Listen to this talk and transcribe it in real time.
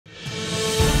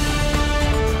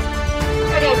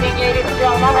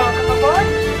welcome aboard.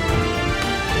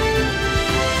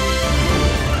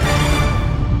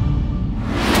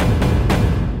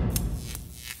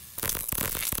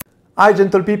 Hi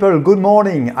gentle people, good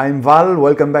morning. I'm Val,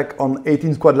 welcome back on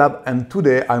 18 Squad Lab, and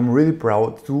today I'm really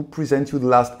proud to present you the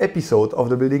last episode of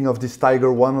the building of this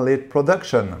Tiger 1 late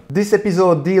production. This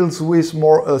episode deals with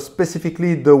more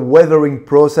specifically the weathering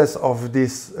process of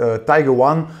this Tiger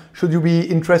 1. Should you be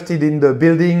interested in the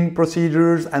building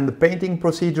procedures and the painting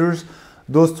procedures,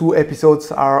 those two episodes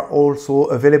are also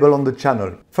available on the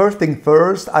channel. First thing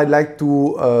first, I'd like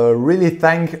to really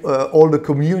thank all the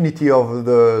community of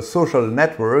the social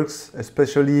networks,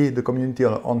 especially the community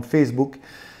on Facebook,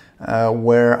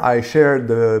 where I shared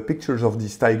the pictures of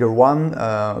this Tiger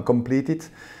 1 completed.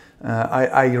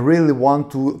 I really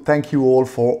want to thank you all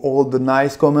for all the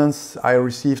nice comments. I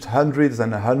received hundreds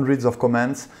and hundreds of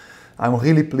comments. I'm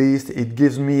really pleased. It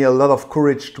gives me a lot of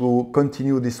courage to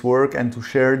continue this work and to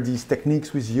share these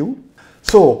techniques with you.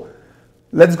 So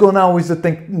let's go now with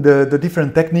the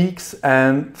different techniques,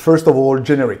 and first of all,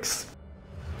 generics.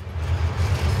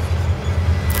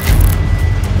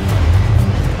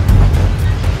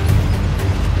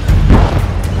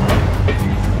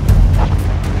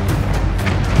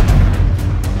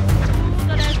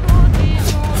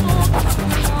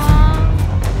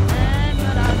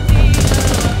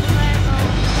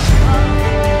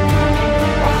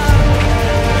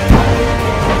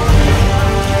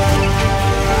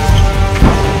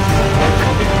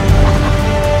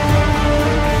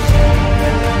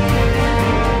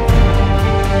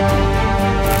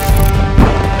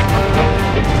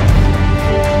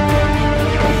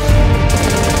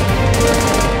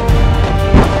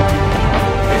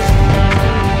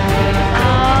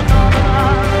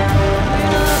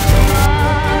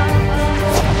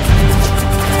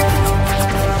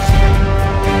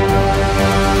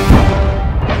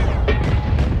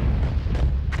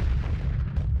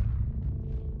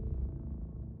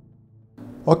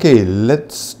 Okay,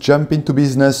 let's jump into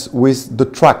business with the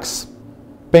tracks.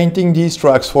 Painting these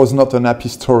tracks was not an happy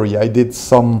story. I did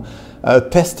some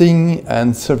testing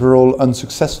and several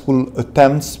unsuccessful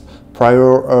attempts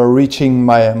prior reaching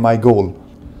my goal.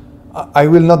 I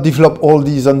will not develop all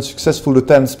these unsuccessful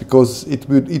attempts because it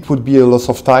would be a loss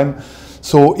of time.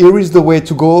 So here is the way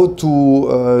to go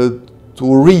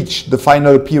to reach the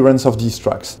final appearance of these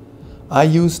tracks. I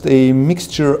used a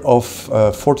mixture of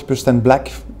 40%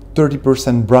 black,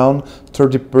 30% brown,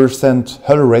 30%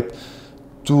 hull red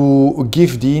to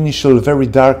give the initial very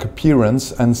dark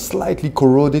appearance and slightly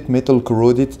corroded, metal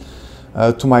corroded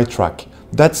to my track.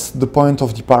 That's the point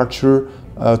of departure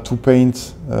to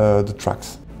paint the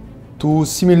tracks. To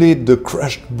simulate the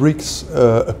crushed bricks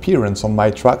appearance on my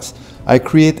tracks, I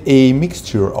create a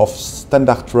mixture of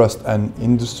standard rust and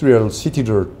industrial city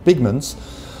dirt pigments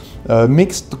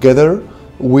mixed together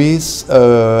with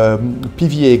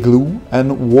PVA glue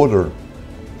and water.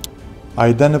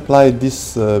 I then applied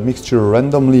this mixture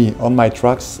randomly on my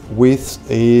tracks with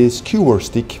a skewer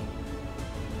stick.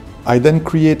 I then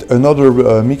create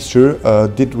another mixture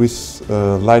did with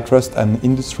light rust and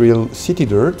industrial city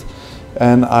dirt,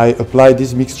 and I apply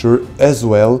this mixture as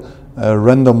well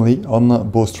randomly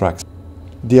on both tracks.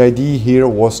 The idea here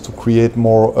was to create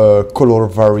more color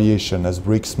variation, as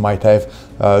bricks might have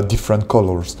different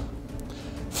colors.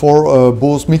 For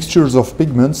both mixtures of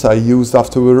pigments, I used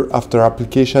after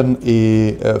application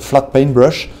a flat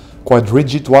paintbrush, quite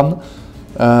rigid one,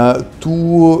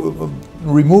 to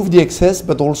remove the excess,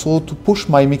 but also to push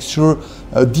my mixture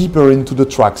deeper into the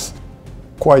tracks.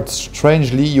 Quite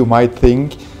strangely, you might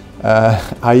think,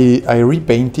 I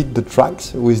repainted the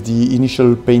tracks with the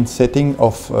initial paint setting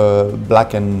of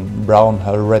black and brown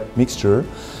hull red mixture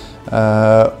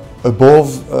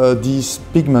above this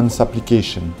pigments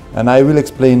application, and I will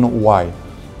explain why.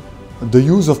 The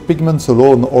use of pigments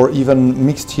alone, or even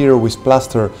mixed here with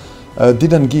plaster,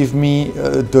 didn't give me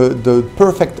the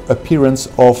perfect appearance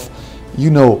of,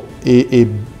 you know,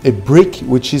 a brick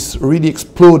which is really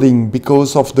exploding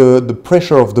because of the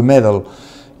pressure of the metal.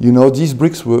 You know, these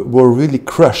bricks were really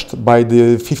crushed by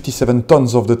the 57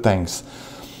 tons of the tanks.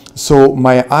 So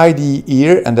my idea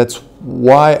here, and that's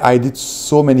why I did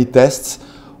so many tests,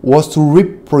 was to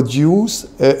reproduce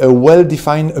a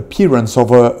well-defined appearance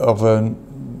of an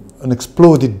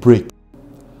exploded brick.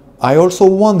 I also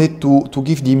wanted to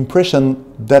give the impression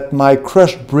that my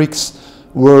crushed bricks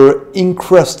were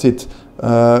encrusted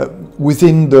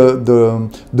within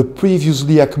the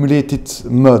previously accumulated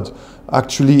mud,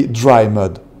 actually dry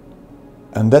mud.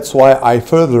 And that's why I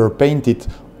further painted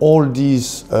all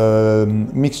these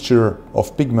mixture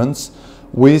of pigments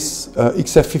with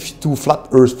XF52 flat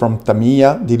earth from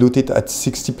Tamiya, diluted at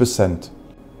 60%.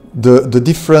 The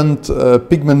different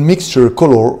pigment mixture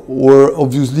color were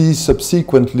obviously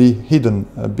subsequently hidden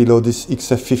below this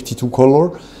XF52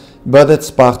 color, but that's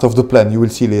part of the plan, you will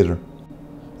see later.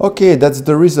 Okay, that's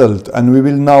the result, and we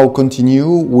will now continue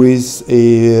with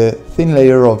a thin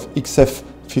layer of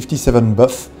XF57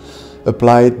 buff,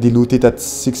 applied diluted at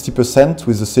 60%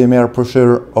 with the same air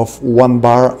pressure of 1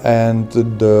 bar and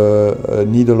the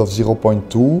needle of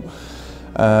 0.2.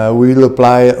 We will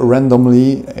apply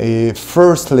randomly a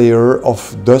first layer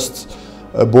of dust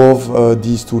above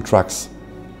these two tracks.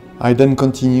 I then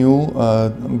continue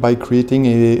by creating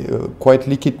a quite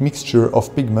liquid mixture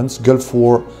of pigments, Gulf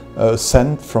War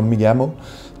sand from Migamo,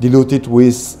 diluted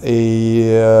with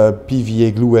a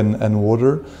PVA glue and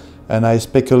water, and I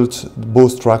speckled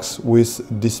both tracks with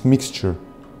this mixture.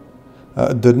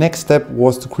 The next step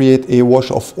was to create a wash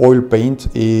of oil paint,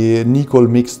 a nickel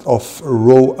mix of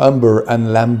raw umber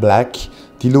and lamp black,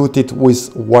 diluted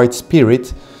with white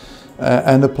spirit,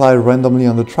 and apply randomly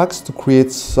on the tracks to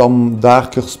create some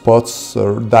darker spots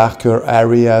or darker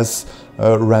areas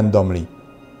randomly.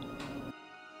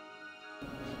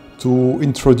 To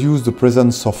introduce the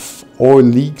presence of oil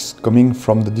leaks coming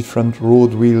from the different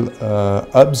road wheel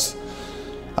hubs,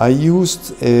 I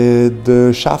used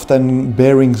the shaft and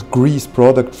bearings grease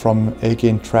product from AK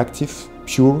Interactive,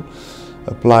 pure,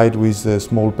 applied with a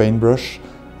small paintbrush,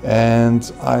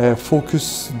 and I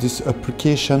focus this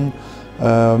application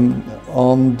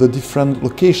on the different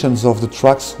locations of the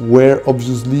tracks where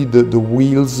obviously the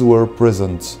wheels were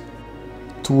present.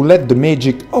 To let the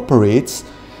magic operate,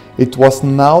 it was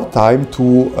now time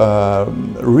to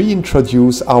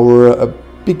reintroduce our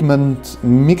pigment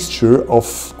mixture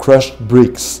of crushed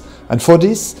bricks, and for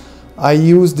this I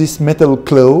use this metal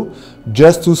claw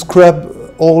just to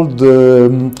scrub all the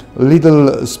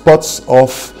little spots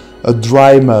of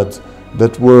dry mud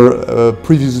that were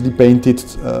previously painted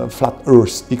flat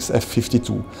earth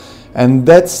XF52, and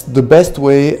that's the best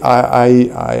way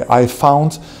I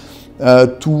found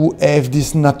to have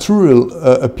this natural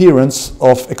appearance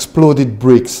of exploded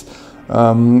bricks,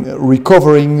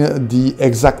 recovering the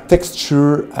exact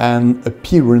texture and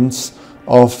appearance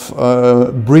of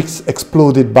bricks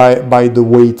exploded by the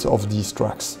weight of these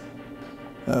tracks.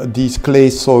 These clay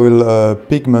soil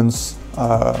pigments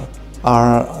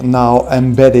are now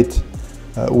embedded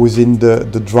within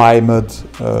the dry mud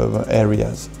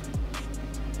areas.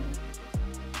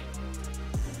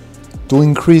 To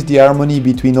increase the harmony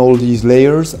between all these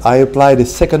layers, I applied a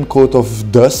second coat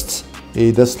of dust,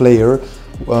 a dust layer,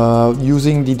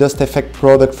 using the dust effect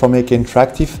product from AK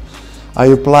Interactive. I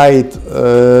applied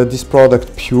this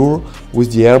product pure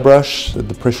with the airbrush.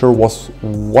 The pressure was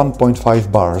 1.5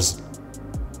 bars.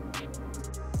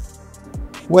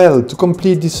 Well, to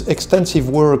complete this extensive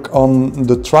work on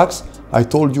the tracks, I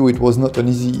told you it was not an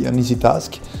easy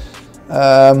task.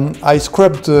 I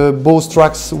scrubbed both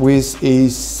tracks with a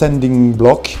sanding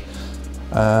block.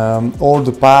 All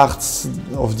the parts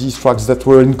of these tracks that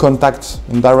were in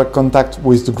direct contact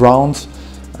with the ground,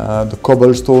 the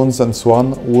cobblestones and so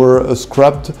on, were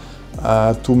scrubbed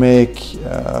to make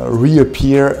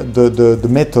reappear the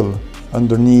metal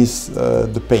underneath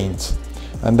the paint.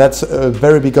 And that's a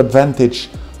very big advantage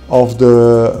of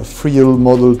the Friel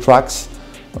model tracks.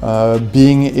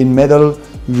 Being in metal,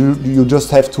 you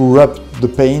just have to rub the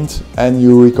paint and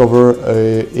you recover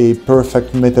a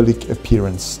perfect metallic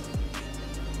appearance.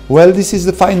 Well, this is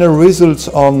the final results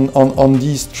on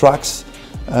these tracks.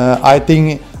 I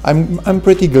think I'm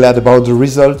pretty glad about the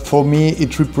result. For me,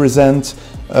 it represents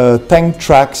tank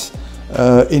tracks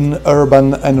in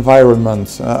urban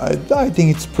environments. I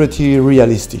think it's pretty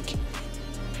realistic.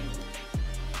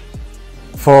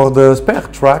 For the spare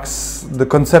tracks, the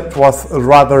concept was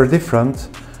rather different,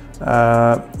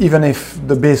 even if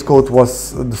the base coat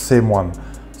was the same one.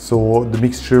 So the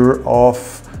mixture of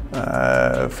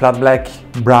flat black,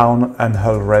 brown and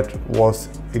hull red was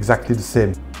exactly the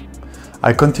same.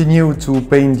 I continue to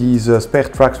paint these spare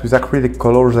tracks with acrylic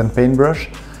colors and paintbrush.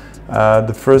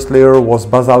 The first layer was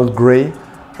basalt grey,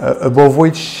 above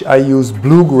which I used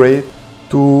blue grey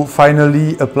to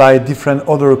finally apply different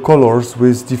other colors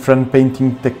with different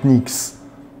painting techniques.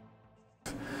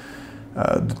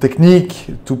 The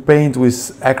technique to paint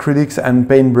with acrylics and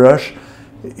paintbrush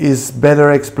is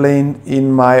better explained in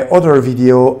my other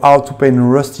video, how to paint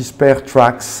rusty spare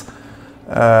tracks.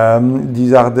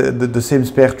 These are the same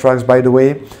spare tracks, by the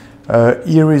way.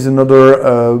 Here is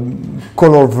another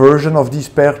color version of these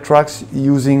spare tracks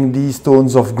using these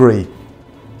tones of grey.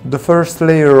 The first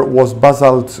layer was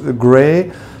basalt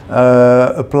grey,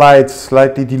 applied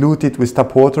slightly diluted with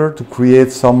tap water to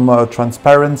create some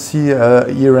transparency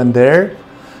here and there.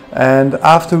 And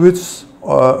afterwards,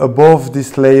 above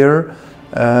this layer,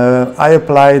 I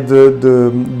applied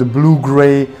the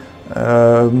blue-gray,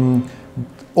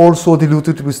 also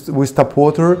diluted with tap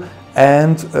water,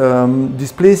 and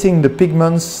displacing the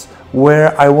pigments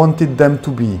where I wanted them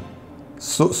to be.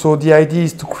 So the idea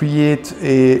is to create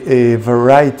a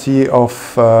variety of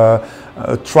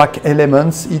track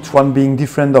elements, each one being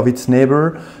different of its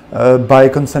neighbor, by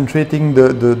concentrating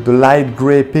the light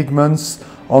gray pigments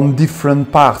on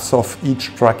different parts of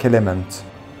each track element.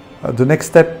 The next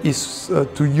step is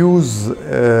to use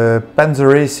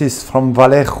Panzeraces from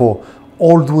Vallejo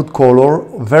old wood color,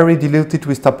 very diluted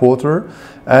with tap water,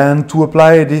 and to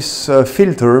apply this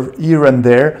filter here and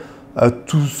there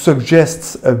to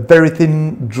suggest a very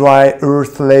thin dry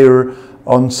earth layer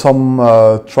on some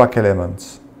track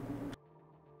elements.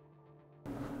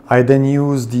 I then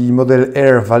use the Model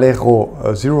Air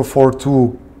Vallejo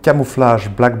 042 camouflage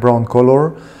black-brown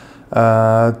color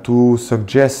to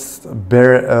suggest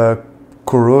bare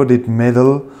corroded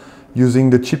metal using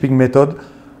the chipping method,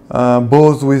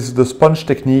 both with the sponge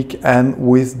technique and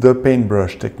with the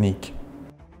paintbrush technique.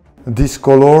 This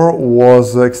color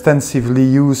was extensively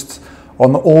used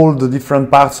on all the different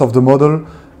parts of the model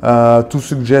to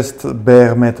suggest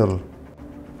bare metal.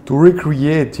 To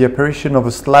recreate the apparition of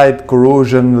a slight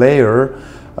corrosion layer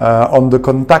on the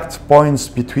contact points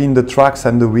between the tracks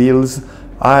and the wheels,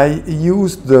 I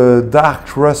used the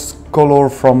dark rust color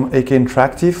from AK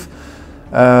Interactive,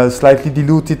 slightly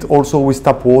diluted also with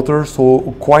tap water,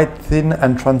 so quite thin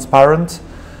and transparent,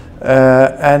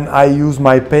 and I use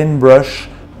my paintbrush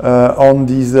on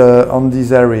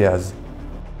these areas.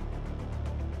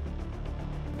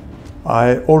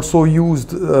 I also used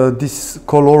this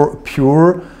color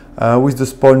pure with the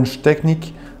sponge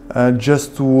technique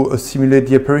just to simulate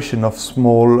the apparition of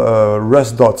small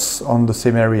rust dots on the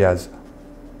same areas.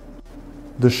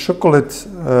 The chocolate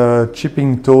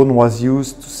chipping tone was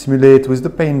used to simulate with the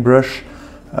paintbrush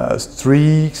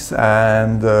streaks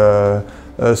and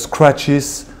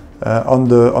scratches on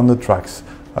the tracks.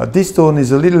 This tone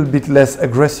is a little bit less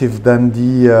aggressive than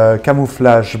the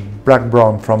camouflage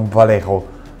black-brown from Vallejo.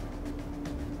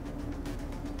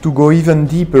 To go even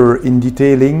deeper in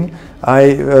detailing, I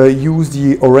use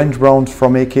the orange-brown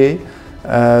from AK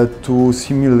to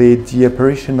simulate the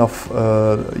apparition of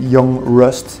young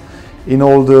rust in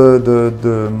all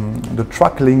the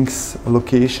track links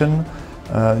location,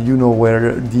 you know,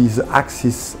 where these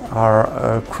axes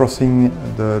are crossing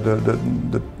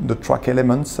the track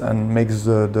elements and makes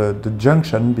the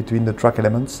junction between the track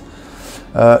elements.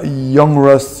 Young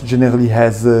rust generally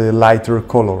has a lighter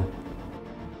color.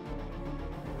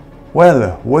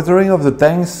 Well, weathering of the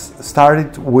tanks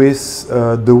started with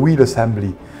the wheel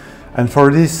assembly, and for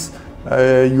this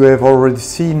you have already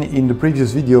seen in the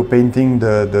previous video painting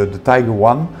the Tiger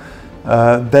 1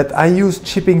 that I used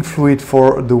chipping fluid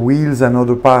for the wheels and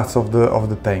other parts of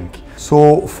the tank.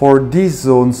 So for these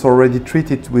zones already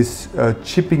treated with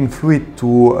chipping fluid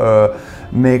to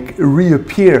make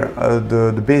reappear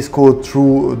the base coat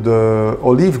through the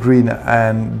olive green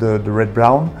and the red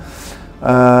brown,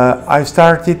 I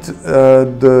started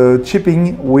the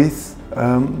chipping with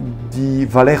the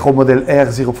Vallejo Model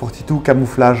Air 042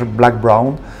 camouflage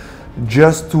black-brown,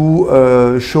 just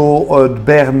to show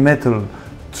bare metal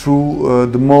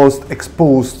through the most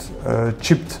exposed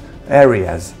chipped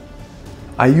areas.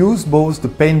 I used both the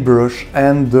paintbrush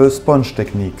and the sponge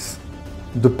techniques.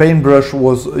 The paintbrush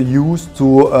was used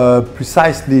to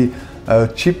precisely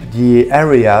chip the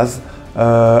areas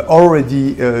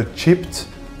already chipped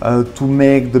to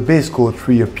make the base coat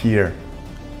reappear.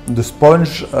 The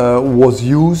sponge was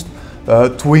used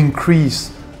to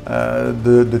increase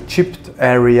the chipped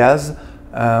areas,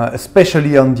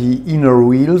 especially on the inner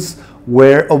wheels,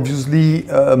 where obviously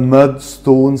mud,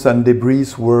 stones and debris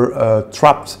were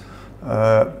trapped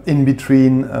in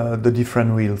between the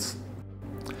different wheels.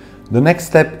 The next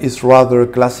step is rather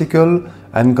classical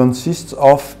and consists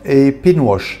of a pin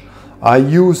wash. I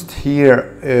used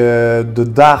here the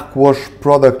dark wash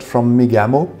product from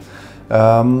Migamo.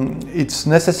 It's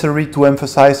necessary to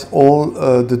emphasize all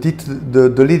the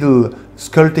little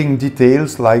sculpting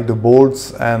details like the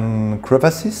bolts and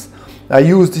crevices. I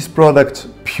use this product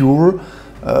pure,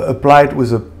 applied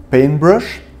with a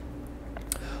paintbrush.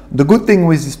 The good thing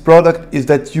with this product is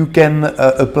that you can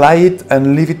apply it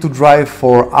and leave it to dry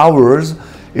for hours.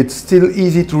 It's still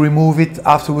easy to remove it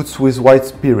afterwards with white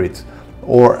spirit,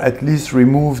 or at least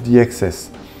remove the excess.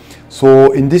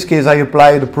 So in this case I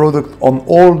apply the product on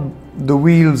all the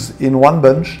wheels in one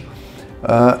bunch,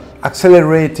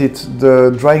 accelerated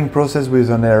the drying process with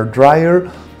an air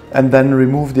dryer, and then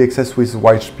remove the excess with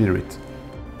white spirit.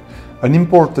 An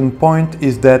important point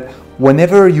is that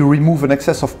whenever you remove an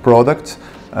excess of product,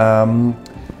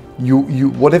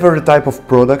 whatever the type of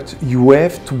product, you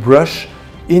have to brush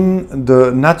in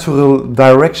the natural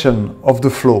direction of the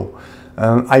flow.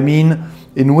 I mean,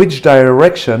 in which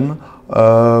direction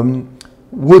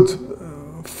would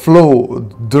flow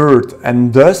dirt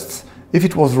and dust if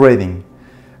it was raining.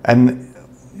 And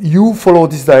you follow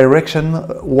this direction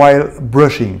while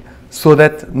brushing, so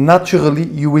that naturally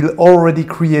you will already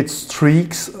create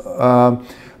streaks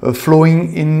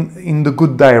flowing in the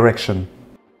good direction.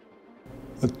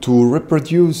 To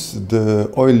reproduce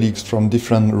the oil leaks from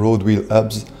different road wheel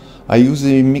hubs, I use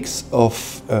a mix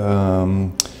of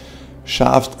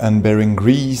shaft and bearing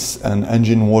grease and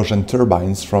engine wash and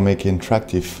turbines from AK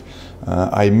Interactive.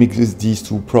 I mixed these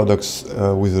two products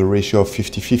with a ratio of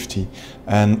 50-50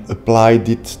 and applied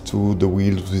it to the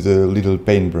wheels with a little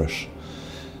paintbrush.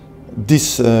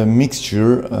 This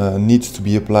mixture needs to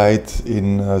be applied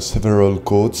in several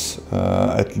coats,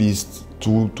 at least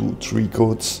 2 to 3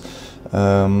 coats,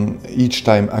 each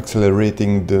time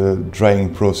accelerating the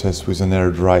drying process with an air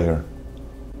dryer.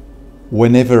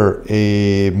 Whenever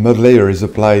a mud layer is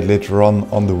applied later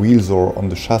on the wheels or on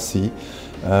the chassis,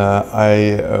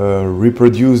 I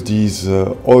reproduce these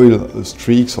oil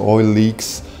streaks, oil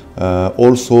leaks,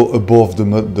 also above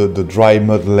the dry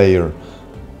mud layer.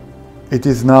 It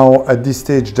is now at this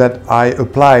stage that I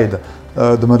applied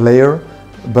the mud layer,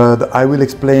 but I will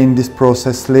explain this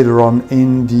process later on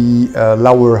in the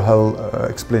lower hull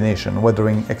explanation,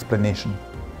 weathering explanation.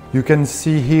 You can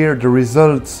see here the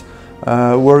results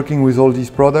working with all these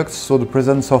products. So the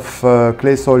presence of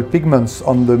clay soil pigments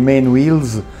on the main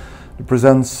wheels, the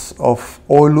presence of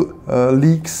oil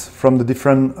leaks from the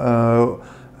different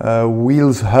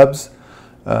wheels hubs.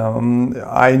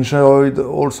 I enjoyed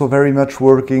also very much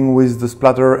working with the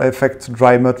splatter effect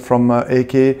dry mud from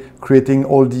AK, creating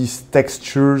all these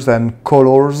textures and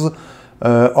colors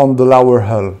on the lower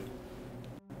hull.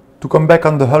 To come back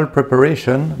on the hull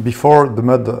preparation, before the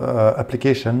mud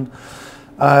application,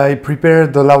 I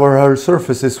prepared the lower hull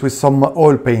surfaces with some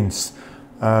oil paints.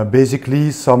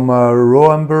 Basically some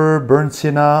raw umber, burnt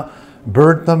sienna,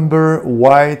 burnt umber,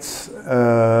 white,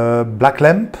 black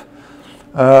lamp.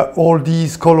 All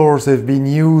these colors have been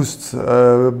used,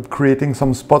 creating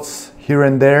some spots here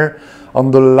and there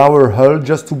on the lower hull,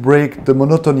 just to break the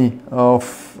monotony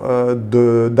of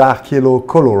the dark yellow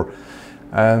color.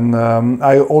 And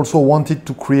I also wanted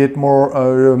to create more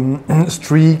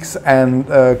streaks and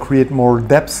create more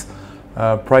depth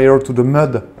prior to the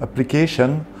mud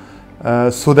application,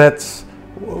 so that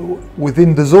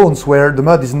within the zones where the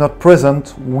mud is not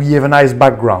present, we have a nice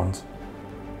background.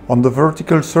 On the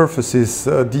vertical surfaces,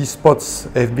 these spots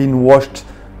have been washed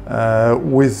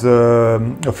with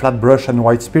a flat brush and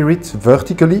white spirit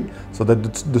vertically, so that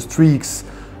the streaks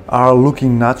are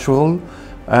looking natural.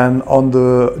 And on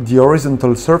the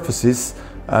horizontal surfaces,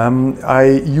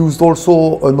 I used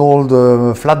also an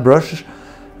old flat brush,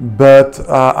 but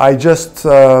I just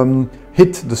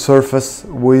hit the surface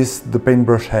with the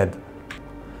paintbrush head.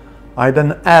 I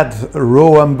then add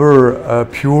raw umber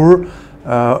pure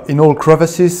in all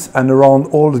crevices and around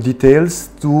all the details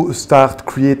to start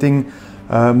creating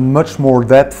much more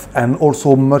depth and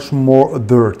also much more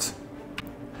dirt.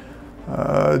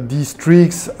 These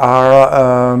streaks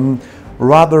are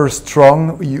rather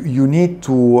strong. You need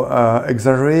to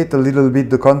exaggerate a little bit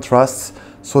the contrasts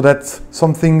so that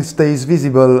something stays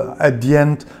visible at the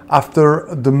end after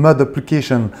the mud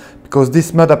application, because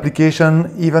this mud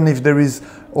application, even if there is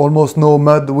almost no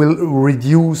mud, will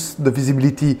reduce the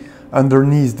visibility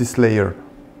underneath this layer.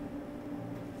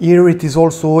 Here it is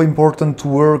also important to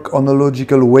work on a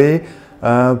logical way,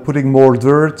 putting more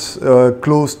dirt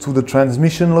close to the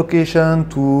transmission location,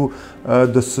 to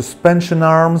the suspension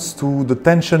arms, to the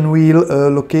tension wheel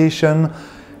location,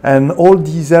 and all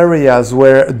these areas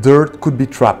where dirt could be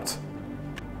trapped.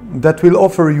 That will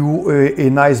offer you a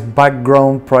nice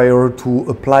background prior to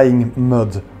applying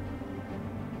mud.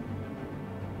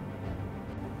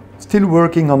 Still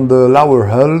working on the lower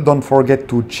hull, don't forget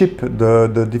to chip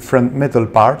the different metal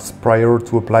parts prior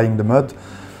to applying the mud.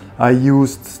 I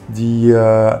used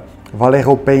the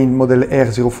Vallejo paint model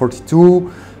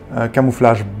R042,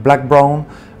 camouflage black-brown.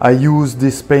 I used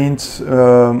this paint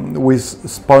with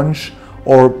sponge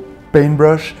or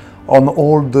paintbrush on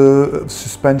all the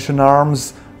suspension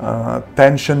arms,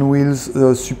 tension wheels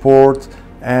support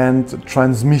and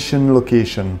transmission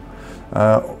location.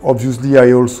 Obviously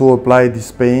I also applied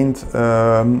this paint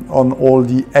on all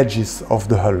the edges of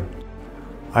the hull.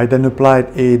 I then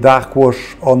applied a dark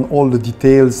wash on all the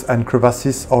details and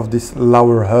crevasses of this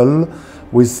lower hull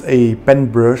with a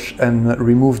paintbrush and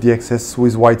removed the excess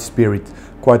with white spirit,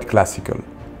 quite classical.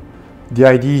 The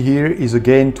idea here is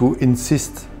again to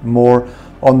insist more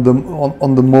on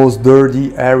the most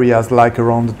dirty areas, like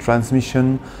around the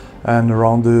transmission and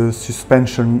around the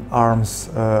suspension arms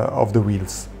of the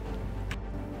wheels.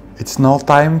 It's now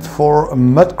time for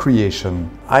mud creation.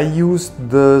 I used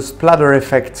the splatter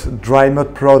effect dry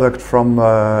mud product from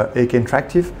AK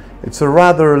Interactive. It's a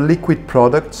rather liquid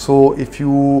product, so if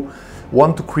you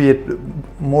want to create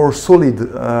more solid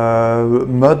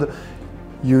mud,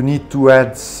 you need to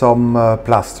add some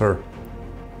plaster.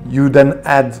 You then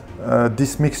add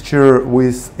this mixture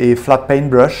with a flat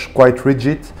paintbrush, quite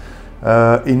rigid,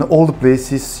 in all the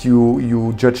places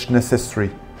you judge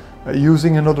necessary.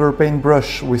 Using another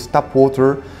paintbrush with tap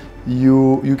water,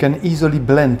 you can easily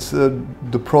blend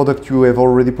the product you have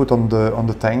already put on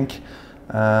the tank.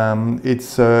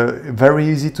 It's very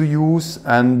easy to use,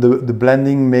 and the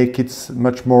blending makes it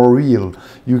much more real.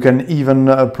 You can even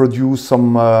produce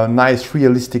some nice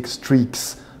realistic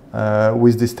streaks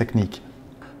with this technique.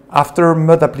 After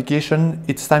mud application,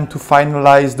 it's time to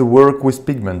finalize the work with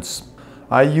pigments.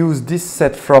 I use this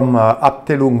set from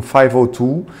Abteilung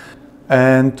 502,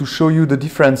 and to show you the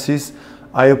differences,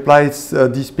 I applied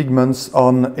these pigments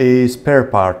on a spare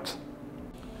part.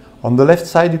 On the left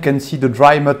side you can see the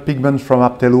dry mud pigment from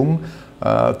Abteilung,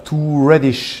 too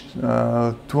reddish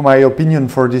to my opinion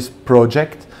for this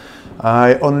project.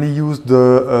 I only used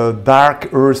the dark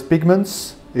earth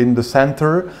pigments in the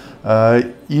center,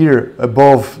 here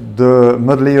above the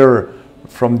mud layer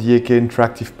from the AK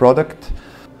Interactive product,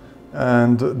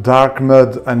 and dark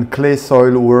mud and clay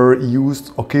soil were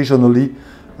used occasionally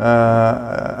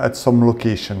at some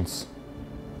locations.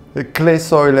 The clay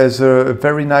soil has a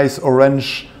very nice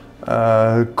orange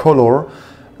color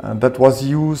that was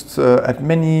used at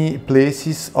many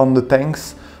places on the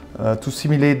tanks to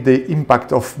simulate the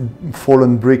impact of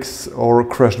fallen bricks or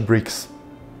crushed bricks.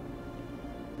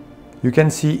 You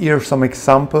can see here some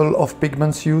example of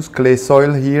pigments used: clay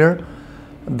soil here,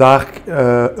 dark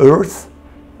earth,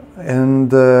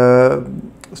 and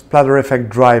splatter effect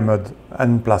dry mud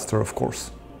and plaster, of course.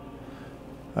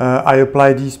 I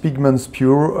apply these pigments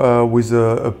pure with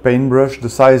a paintbrush. The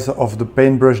size of the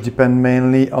paintbrush depends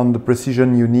mainly on the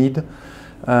precision you need.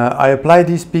 I apply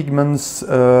these pigments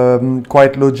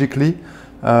quite logically.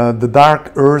 The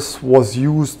dark earth was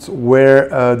used where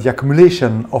the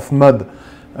accumulation of mud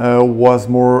was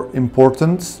more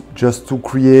important, just to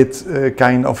create a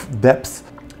kind of depth.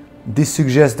 This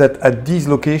suggests that at these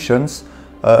locations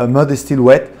mud is still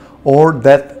wet, or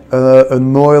that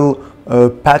an oil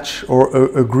patch or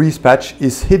a grease patch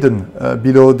is hidden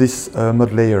below this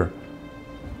mud layer.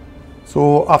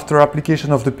 So after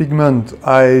application of the pigment,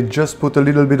 I just put a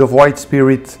little bit of white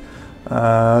spirit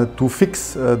to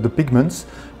fix the pigments.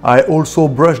 I also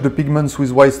brush the pigments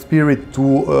with white spirit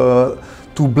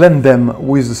to blend them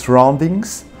with the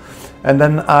surroundings, and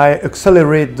then I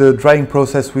accelerate the drying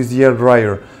process with the air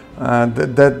dryer.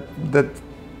 That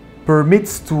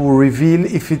permits to reveal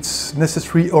if it's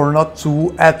necessary or not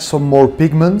to add some more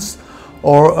pigments,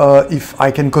 or if I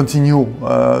can continue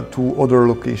to other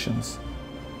locations.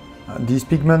 These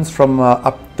pigments from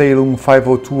Abteilung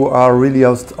 502 are really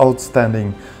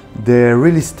outstanding. They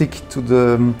really stick to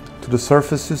the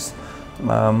surfaces.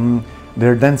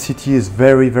 Their density is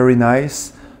very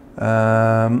nice,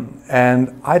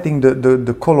 and I think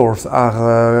the colors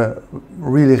are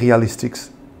really realistic.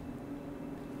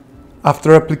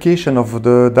 After application of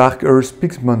the dark earth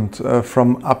pigment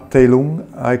from Abteilung,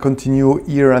 I continue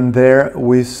here and there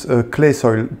with clay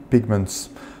soil pigments,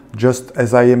 just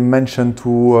as I mentioned,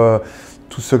 to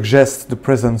suggest the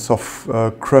presence of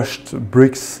crushed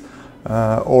bricks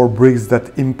or bricks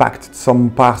that impact some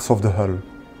parts of the hull.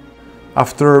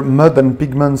 After mud and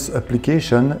pigments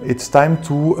application, it's time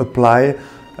to apply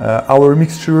our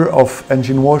mixture of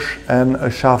engine wash and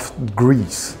shaft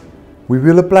grease. We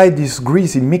will apply this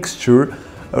greasy mixture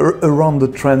around the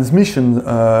transmission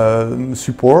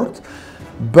support,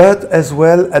 but as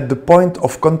well at the point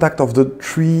of contact of the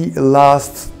three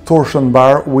last torsion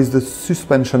bar with the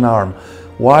suspension arm.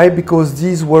 Why? Because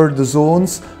these were the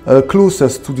zones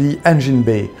closest to the engine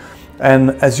bay.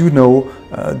 And as you know,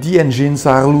 the engines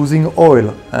are losing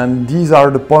oil, and these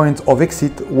are the points of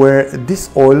exit where this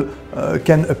oil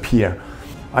can appear.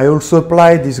 I also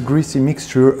apply this greasy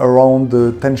mixture around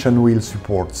the tension wheel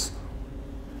supports.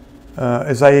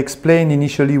 As I explained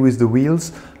initially with the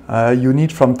wheels, you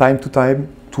need from time to time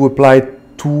to apply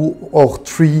 2 or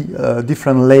 3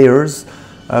 different layers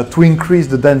to increase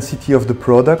the density of the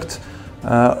product.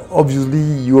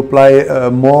 Obviously you apply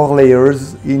more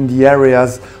layers in the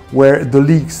areas where the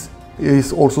leaks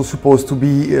is also supposed to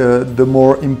be the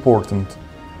more important.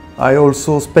 I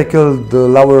also speckled the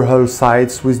lower hull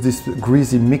sides with this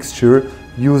greasy mixture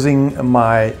using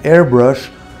my airbrush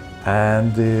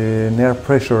and an air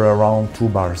pressure around 2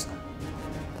 bars.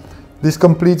 This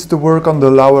completes the work on the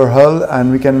lower hull,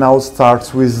 and we can now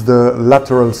start with the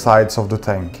lateral sides of the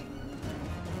tank.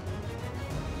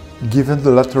 Given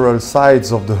the lateral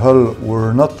sides of the hull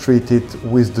were not treated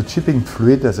with the chipping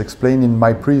fluid, as explained in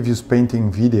my previous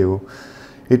painting video,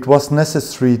 it was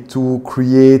necessary to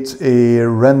create a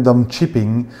random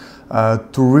chipping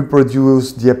to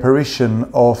reproduce the apparition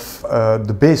of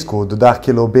the base coat, the dark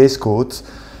yellow base coat,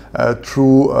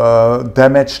 through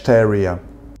damaged area.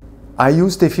 I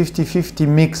used a 50-50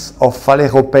 mix of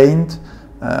Vallejo paint,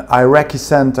 Iraqi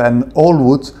sand and old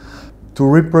wood to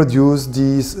reproduce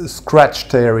these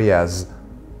scratched areas.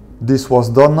 This was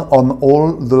done on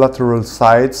all the lateral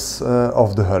sides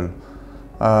of the hull,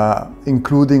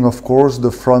 including of course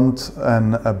the front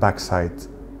and back side.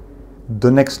 The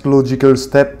next logical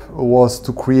step was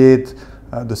to create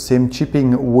the same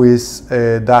chipping with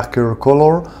a darker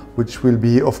color, which will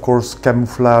be of course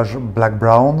camouflage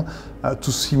black-brown,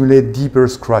 to simulate deeper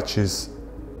scratches.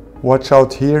 Watch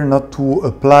out here not to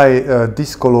apply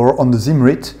this color on the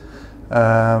Zimrit,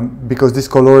 because this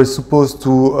color is supposed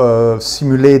to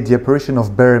simulate the apparition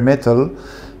of bare metal,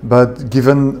 but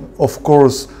given of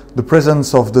course the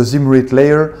presence of the Zimrit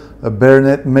layer,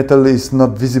 bare metal is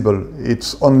not visible.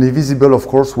 It's only visible of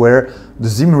course where the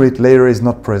Zimrit layer is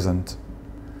not present.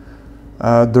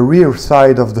 The rear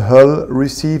side of the hull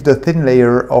received a thin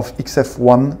layer of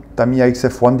XF1, Tamiya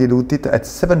XF1 diluted at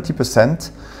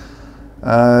 70%.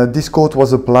 This coat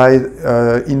was applied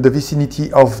in the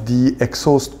vicinity of the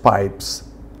exhaust pipes.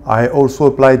 I also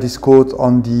applied this coat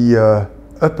on the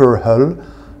upper hull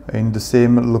in the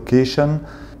same location,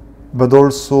 but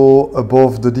also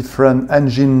above the different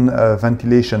engine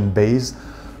ventilation bays,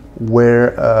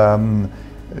 where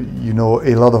you know,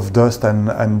 a lot of dust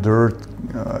and dirt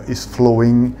is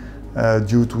flowing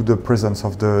due to the presence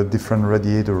of the different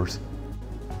radiators.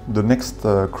 The next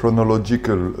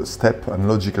chronological step and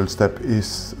logical step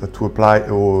is to apply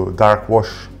a dark wash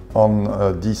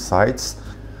on these sides.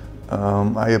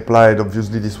 I applied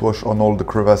obviously this wash on all the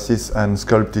crevasses and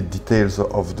sculpted details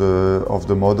of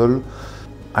the model.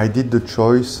 I did the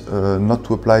choice not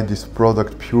to apply this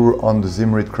product pure on the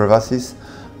Zimrit crevasses,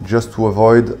 just to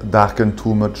avoid darken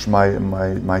too much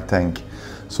my tank.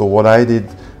 So what I did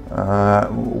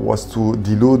was to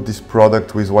dilute this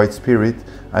product with white spirit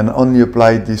and only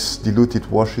apply these diluted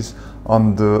washes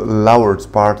on the lowered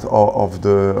part of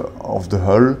the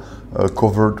hull,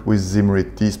 covered with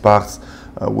Zimrit, these parts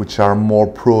which are more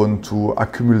prone to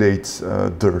accumulate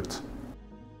dirt.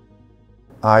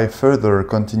 I further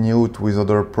continued with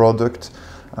other products,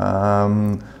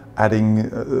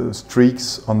 adding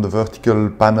streaks on the vertical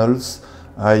panels.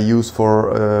 I use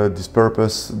for this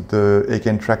purpose the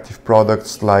Eke-Interactive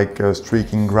products like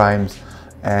streaking grimes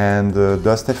and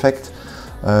dust effect.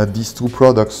 These two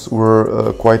products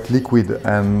were quite liquid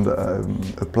and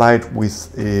applied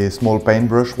with a small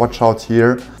paintbrush. Watch out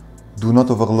here, do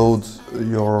not overload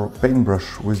your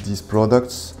paintbrush with these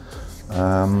products.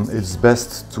 It's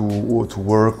best to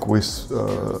work with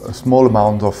a small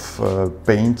amount of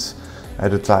paint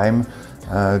at a time,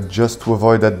 just to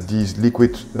avoid that these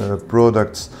liquid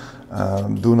products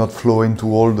do not flow into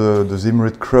all the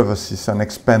Zimrit crevices and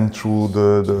expand through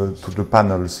the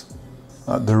panels.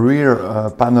 The rear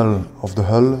panel of the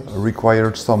hull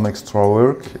required some extra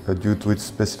work due to its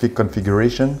specific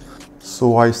configuration.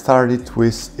 So I started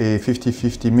with a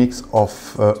 50-50 mix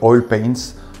of oil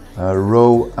paints,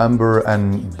 raw umber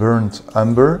and burnt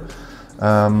umber.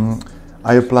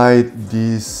 I applied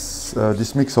this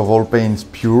mix of oil paints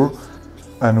pure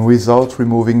and without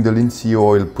removing the linseed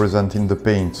oil present in the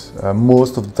paint.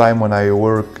 Most of the time when I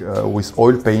work with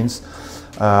oil paints,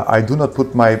 I do not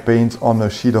put my paint on a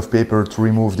sheet of paper to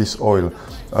remove this oil,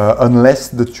 unless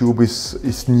the tube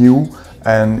is new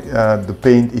and the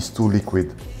paint is too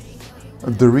liquid.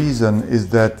 The reason is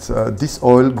that this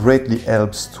oil greatly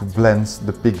helps to blend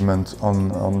the pigment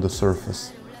on the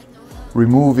surface.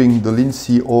 Removing the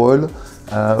linseed oil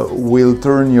will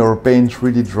turn your paint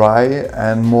really dry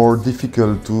and more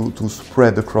difficult to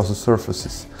spread across the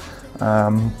surfaces.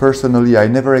 Personally, I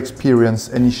never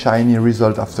experienced any shiny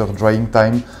result after drying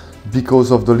time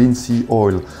because of the linseed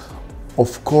oil.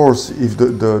 Of course, if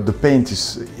the paint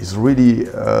is really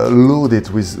loaded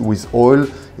with oil,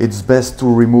 it's best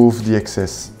to remove the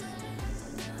excess.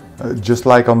 Just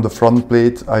like on the front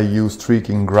plate, I use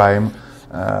streaking grime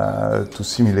to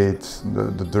simulate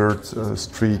the dirt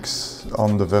streaks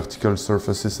on the vertical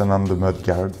surfaces and on the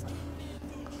mudguard.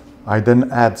 I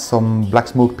then add some black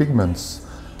smoke pigments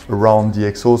around the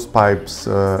exhaust pipes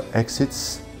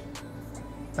exits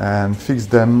and fix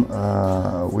them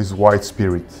with white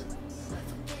spirit.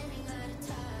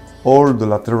 All the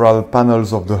lateral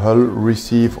panels of the hull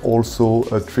receive also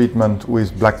a treatment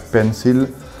with black pencil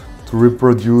to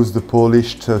reproduce the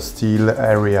polished steel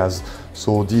areas.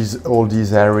 So all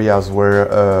these areas where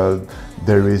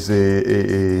there is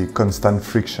a constant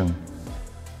friction.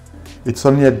 It's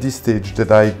only at this stage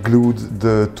that I glued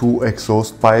the two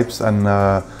exhaust pipes and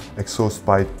exhaust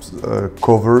pipes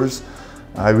covers.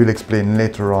 I will explain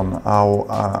later on how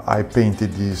I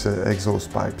painted these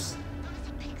exhaust pipes.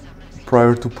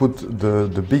 Prior to put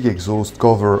the big exhaust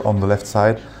cover on the left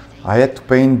side, I had to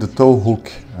paint the tow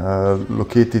hook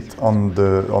located on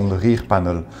the rear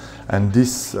panel. And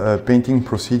this painting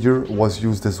procedure was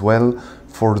used as well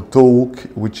for the tow hook,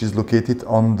 which is located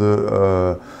on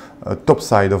the top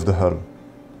side of the hull.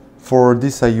 For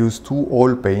this I used two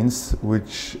oil paints,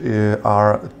 which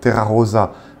are Terra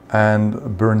Rosa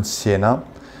and Burnt Sienna.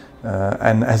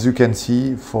 And as you can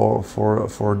see,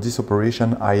 for this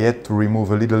operation I had to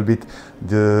remove a little bit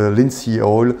the linseed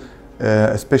oil,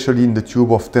 especially in the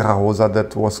tube of Terra Rosa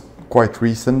that was quite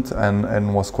recent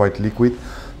and was quite liquid.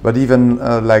 But even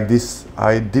like this,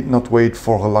 I did not wait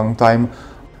for a long time.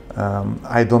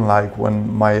 I don't like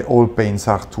when my oil paints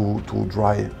are too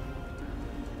dry.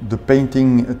 The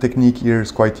painting technique here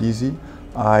is quite easy.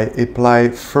 I apply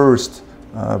first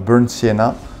burnt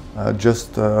sienna,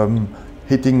 just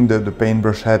hitting the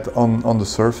paintbrush head on the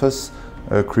surface,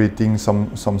 creating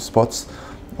some spots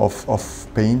of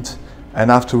paint. And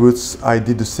afterwards I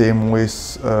did the same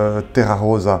with Terra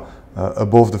Rosa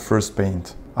above the first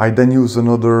paint. I then use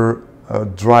another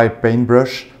dry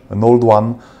paintbrush, an old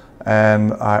one,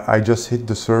 and I just hit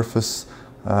the surface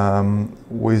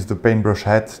with the paintbrush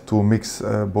head to mix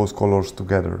both colors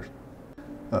together.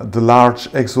 The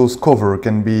large exhaust cover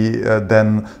can be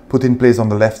then put in place on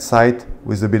the left side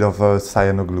with a bit of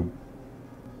cyanoglue.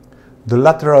 The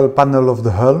lateral panel of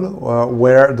the hull,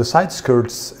 where the side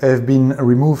skirts have been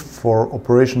removed for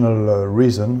operational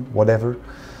reason, whatever,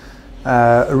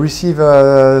 receive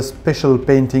a special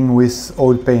painting with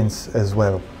oil paints as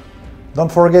well.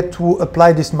 Don't forget to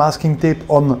apply this masking tape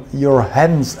on your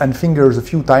hands and fingers a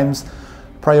few times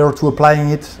prior to applying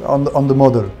it on the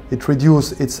model. It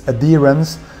reduces its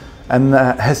adherence and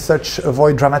as such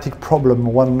avoid dramatic problem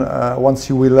once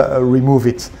you will remove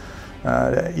it.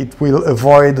 It will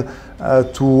avoid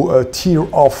to tear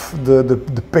off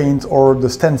the paint or the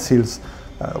stencils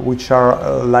which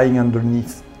are lying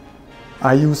underneath.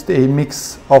 I used a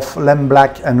mix of lamp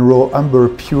black and raw umber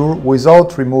pure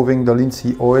without removing the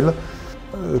linseed oil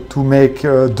to make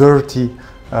dirty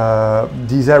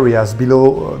these areas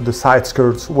below the side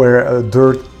skirts where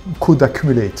dirt could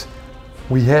accumulate.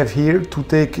 We have here to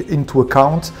take into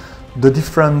account the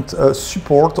different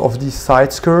support of these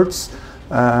side skirts,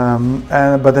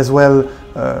 but as well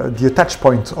the attach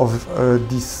point of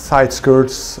these side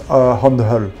skirts on the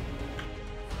hull.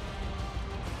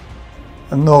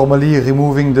 Normally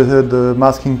removing the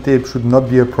masking tape should not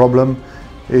be a problem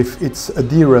if its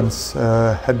adherence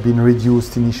had been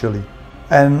reduced initially.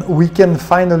 And we can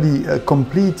finally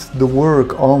complete the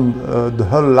work on the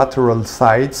hull lateral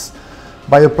sides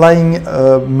by applying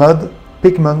mud,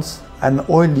 pigments and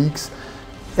oil leaks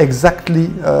exactly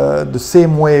the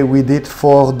same way we did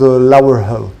for the lower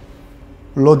hull.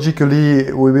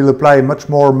 Logically, we will apply much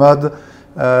more mud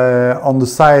on the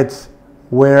side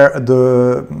where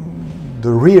the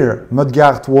rear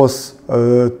mudguard was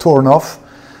torn off,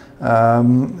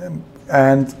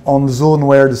 and on the zone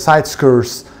where the side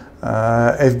skirts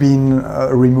have been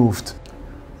removed.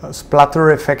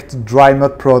 Splatter effect dry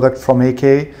mud product from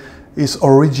AK is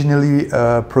originally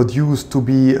produced to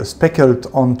be speckled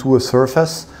onto a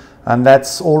surface, and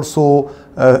that's also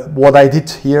what I did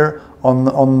here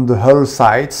on the hull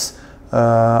sides.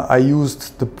 I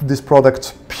used this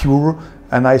product pure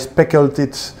and I speckled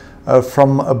it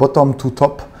from bottom to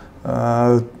top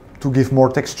to give more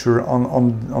texture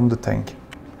on the tank.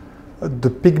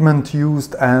 The pigment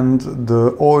used and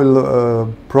the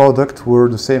oil product were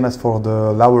the same as for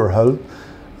the lower hull.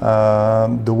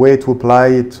 The way to apply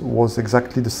it was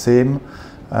exactly the same,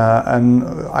 and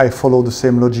I followed the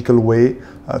same logical way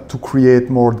to create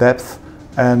more depth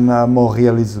and more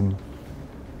realism.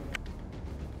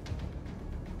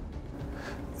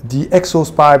 The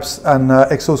exhaust pipes and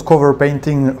exhaust cover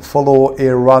painting follow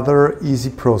a rather easy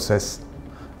process.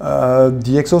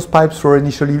 The exhaust pipes were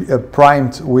initially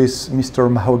primed with Mr.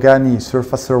 Mahogany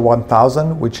Surfacer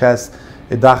 1000, which has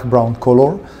a dark brown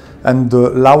color, and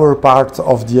the lower part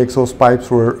of the exhaust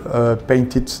pipes were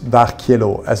painted dark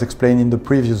yellow, as explained in the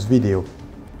previous video.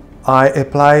 I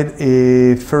applied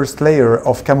a first layer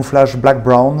of camouflage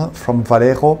black-brown from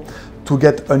Vallejo to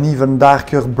get an even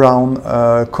darker brown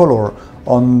color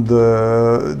on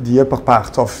the upper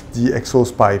part of the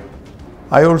exhaust pipe.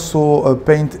 I also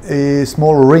paint a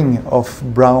small ring of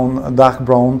brown, dark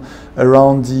brown,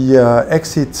 around the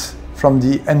exit from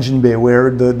the engine bay,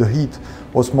 where the heat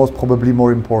was most probably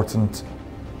more important.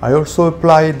 I also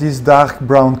applied this dark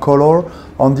brown color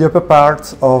on the upper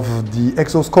part of the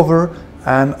exhaust cover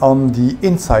and on the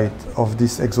inside of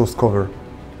this exhaust cover.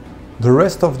 The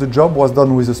rest of the job was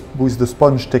done with the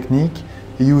sponge technique,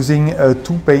 using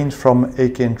two paints from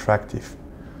AK Interactive: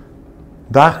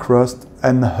 Dark Rust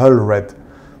and Hull Red.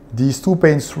 These two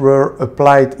paints were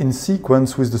applied in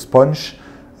sequence with the sponge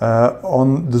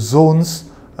on the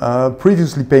zones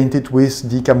previously painted with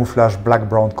the camouflage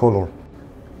black-brown color.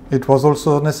 It was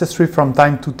also necessary from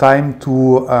time to time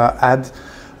to add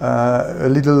a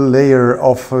little layer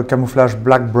of camouflage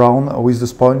black-brown with the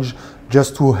sponge,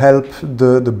 just to help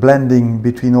the blending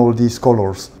between all these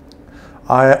colors.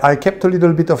 I kept a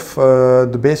little bit of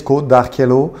the base coat, dark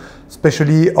yellow,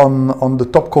 especially on the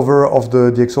top cover of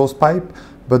the exhaust pipe,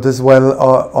 but as well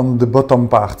on the bottom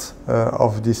part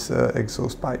of this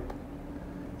exhaust pipe.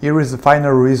 Here is the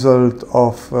final result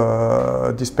of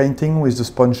this painting with the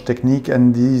sponge technique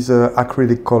and these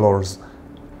acrylic colors.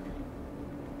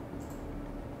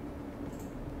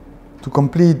 To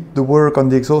complete the work on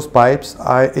the exhaust pipes,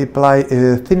 I apply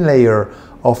a thin layer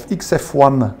of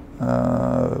XF1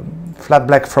 flat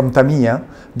black from Tamiya,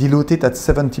 diluted at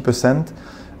 70%,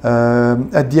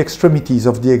 at the extremities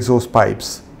of the exhaust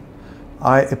pipes.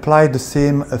 I apply the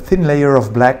same thin layer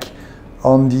of black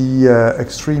on the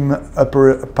extreme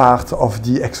upper part of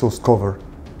the exhaust cover.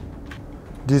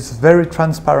 This very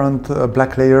transparent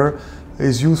black layer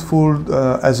is useful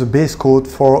as a base coat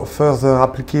for further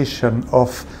application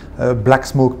of black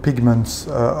smoke pigments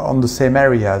on the same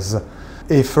areas.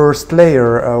 A first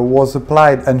layer was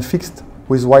applied and fixed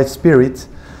with white spirit,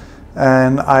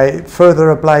 and I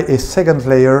further apply a second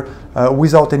layer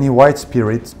without any white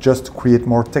spirit, just to create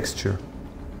more texture.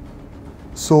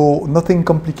 So nothing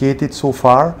complicated so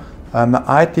far, and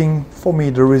I think for me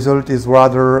the result is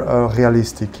rather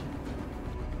realistic.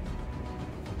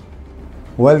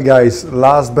 Well guys,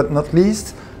 last but not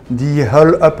least, the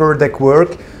hull upper deck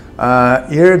work.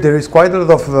 Here there is quite a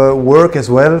lot of work as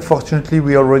well. Fortunately,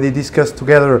 we already discussed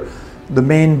together the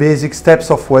main basic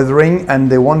steps of weathering, and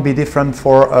they won't be different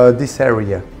for this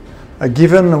area.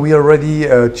 Given we already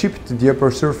chipped the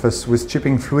upper surface with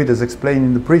chipping fluid as explained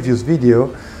in the previous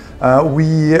video,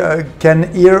 we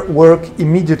can here work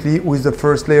immediately with the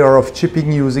first layer of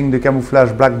chipping using the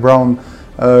camouflage black-brown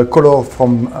color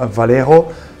from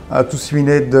Valero to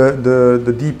simulate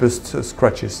the deepest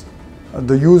scratches.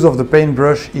 The use of the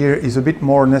paintbrush here is a bit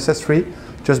more necessary,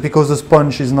 just because the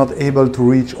sponge is not able to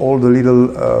reach all the little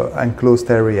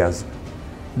enclosed areas.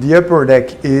 The upper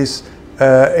deck is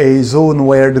a zone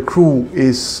where the crew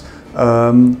is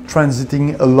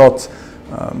transiting a lot.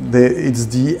 It's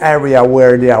the area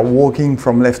where they are walking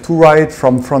from left to right,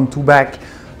 from front to back,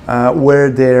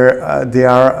 where they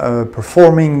are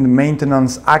performing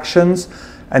maintenance actions.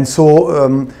 And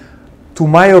so, to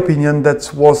my opinion,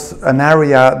 that was an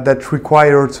area that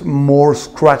required more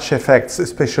scratch effects,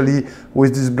 especially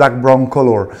with this black-brown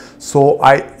color. So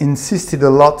I insisted a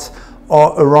lot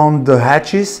around the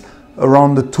hatches,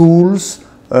 around the tools,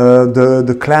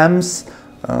 the clamps,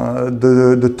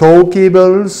 the tow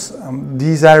cables.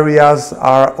 These areas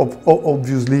are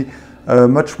obviously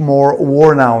much more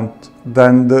worn out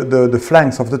than the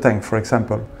flanks of the tank, for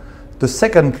example. The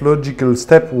second logical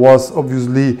step was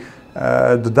obviously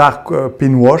the dark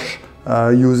pin wash,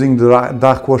 using the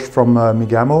dark wash from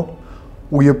Migamo.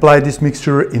 We apply this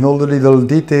mixture in all the little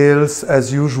details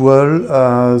as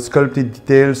usual, sculpted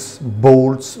details,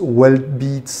 bolts, weld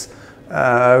beads,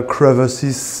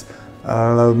 crevices,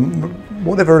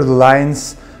 whatever the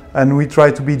lines, and we try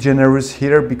to be generous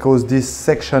here because this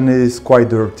section is quite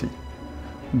dirty.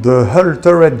 The hull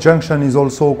turret junction is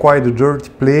also quite a dirty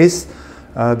place.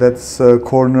 That's a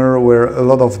corner where a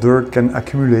lot of dirt can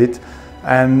accumulate,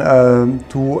 and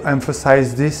to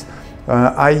emphasize this,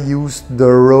 I used the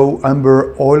raw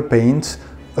amber oil paint,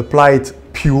 applied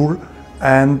pure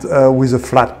and with a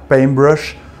flat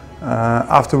paintbrush,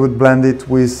 afterward blended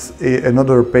with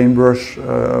another paintbrush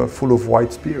full of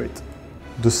white spirit.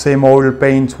 The same oil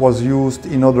paint was used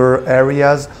in other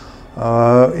areas,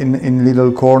 in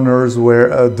little corners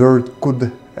where dirt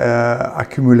could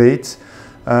accumulate.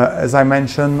 As I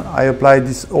mentioned, I applied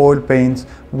this oil paint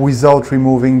without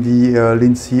removing the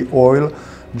linseed oil,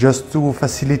 just to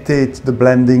facilitate the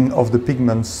blending of the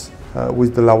pigments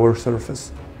with the lower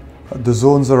surface. The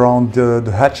zones around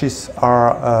the hatches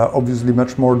are obviously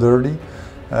much more dirty,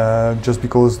 just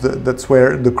because that's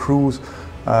where the crew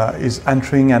is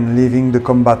entering and leaving the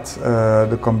combat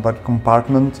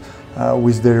compartment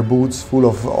with their boots full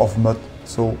of mud.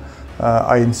 so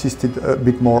I insisted a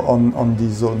bit more on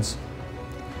these zones.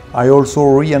 I also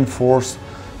reinforced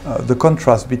the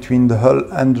contrast between the hull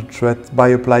and the tread by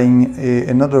applying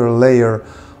another layer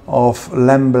of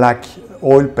lamp black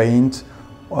oil paint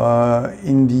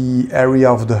in the area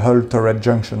of the hull turret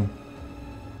junction.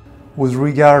 With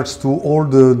regards to all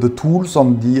the tools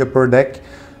on the upper deck,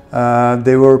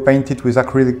 they were painted with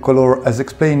acrylic color as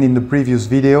explained in the previous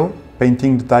video,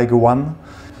 painting the Tiger 1.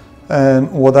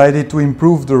 And what I did to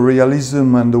improve the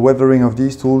realism and the weathering of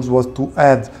these tools was to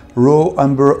add raw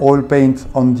amber oil paint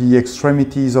on the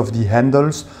extremities of the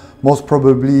handles, most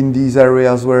probably in these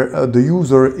areas where the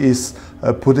user is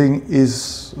putting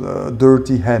his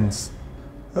dirty hands.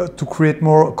 To create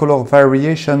more color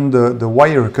variation, the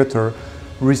wire cutter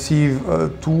received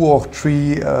 2 or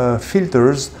 3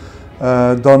 filters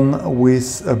done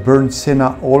with burnt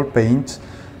sienna oil paint,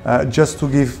 just to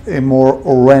give a more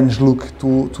orange look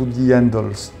to the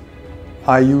handles.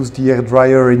 I used the air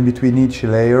dryer in between each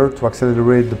layer to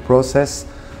accelerate the process,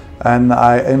 and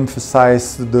I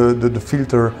emphasized the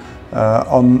filter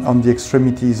on the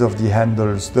extremities of the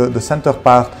handles. The center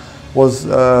part was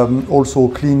also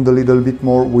cleaned a little bit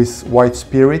more with white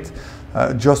spirit,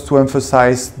 just to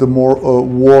emphasize the more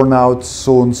worn out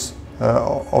zones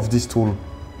of this tool.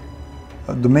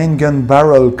 The main gun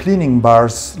barrel cleaning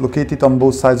bars located on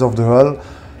both sides of the hull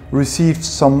received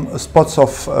some spots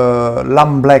of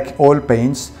lamp black oil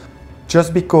paints,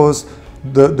 just because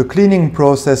the cleaning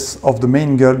process of the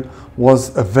main gun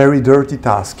was a very dirty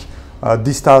task.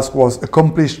 This task was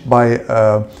accomplished by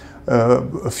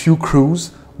a few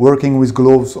crews working with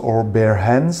gloves or bare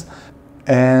hands,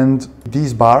 and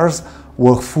these bars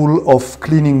were full of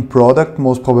cleaning product,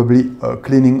 most probably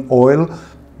cleaning oil,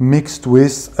 mixed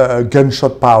with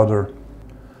gunshot powder.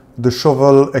 The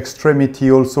shovel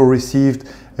extremity also received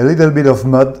a little bit of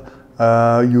mud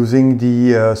using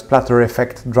the splatter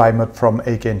effect dry mud from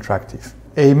AK Interactive.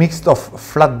 A mix of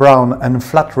flat brown and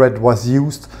flat red was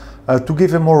used to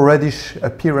give a more reddish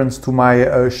appearance to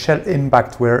my shell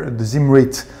impact, where the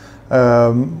Zimrit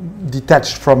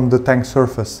detached from the tank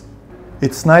surface.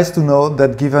 It's nice to know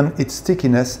that given its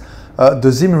stickiness,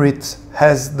 the Zimrit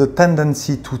has the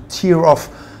tendency to tear off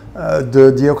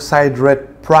the dioxide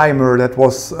red primer that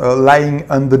was lying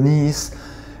underneath,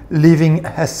 leaving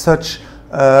as such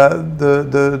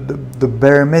the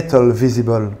bare metal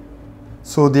visible.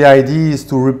 So the idea is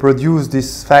to reproduce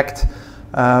this fact,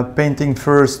 painting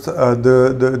first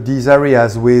these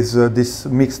areas with this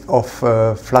mix of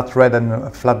flat red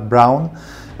and flat brown,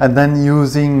 and then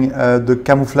using the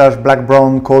camouflage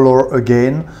black-brown color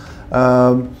again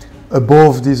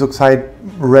above this oxide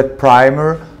red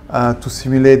primer to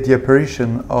simulate the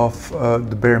apparition of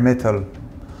the bare metal.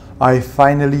 I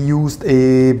finally used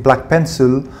a black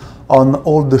pencil on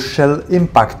all the shell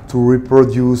impact to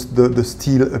reproduce the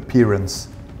steel appearance.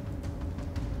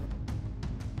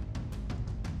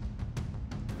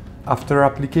 After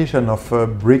application of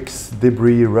bricks,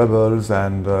 debris, rubbles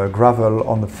and gravel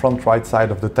on the front right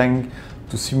side of the tank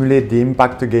to simulate the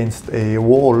impact against a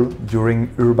wall during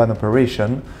urban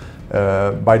operation,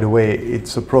 by the way,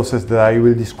 it's a process that I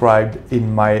will describe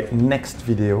in my next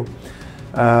video,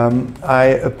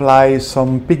 I apply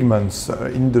some pigments,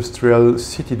 industrial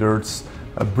city dirts,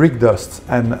 brick dust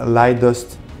and light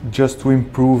dust, just to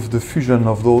improve the fusion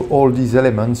of all these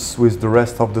elements with the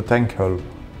rest of the tank hull.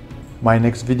 My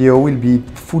next video will be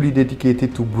fully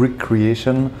dedicated to brick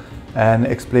creation and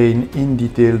explain in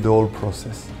detail the whole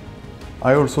process.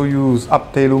 I also use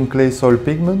Abteilung clay soil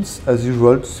pigments as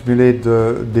usual to simulate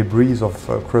the debris of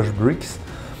crushed bricks.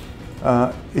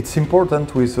 It's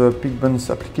important with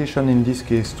pigments application in this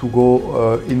case to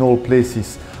go in all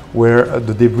places where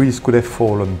the debris could have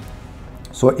fallen.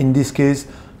 So in this case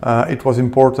it was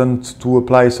important to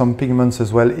apply some pigments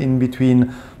as well in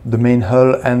between the main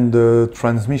hull and the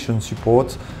transmission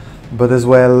support, but as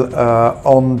well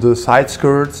on the side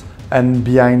skirts and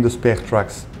behind the spare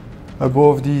tracks.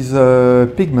 Above these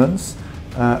pigments,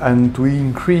 and to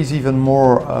increase even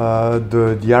more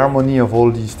the harmony of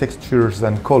all these textures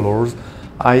and colors,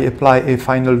 I apply a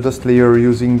final dust layer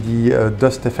using the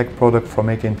dust effect product from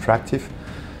AK Interactive.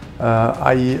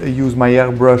 I use my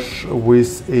airbrush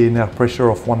with an air pressure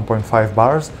of 1.5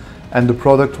 bars, and the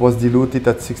product was diluted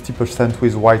at 60%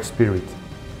 with white spirit.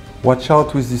 Watch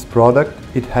out with this product,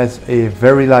 it has a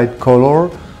very light color,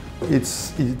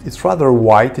 it's rather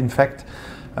white in fact,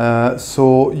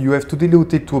 so you have to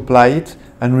dilute it to apply it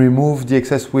and remove the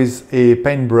excess with a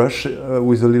paintbrush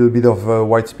with a little bit of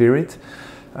white spirit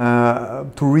to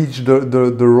reach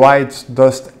the right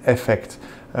dust effect.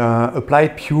 Apply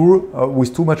pure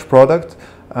with too much product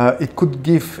it could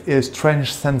give a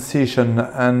strange sensation,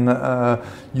 and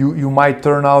you might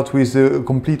turn out with a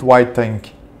complete white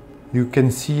tank. You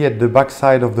can see at the back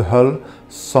side of the hull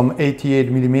some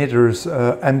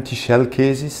 88mm empty shell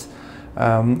cases.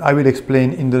 I will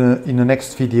explain in the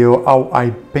next video how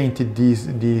I painted these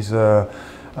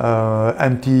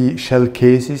empty shell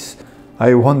cases.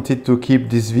 I wanted to keep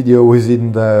this video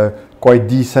within the quite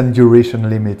decent duration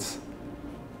limits.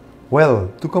 Well,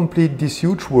 to complete this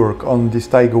huge work on this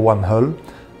Tiger I hull,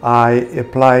 I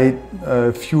applied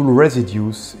fuel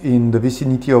residues in the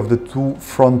vicinity of the two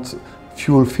front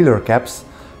fuel filler caps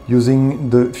using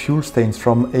the fuel stains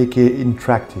from AK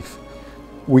Interactive.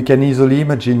 We can easily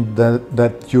imagine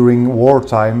that during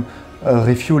wartime,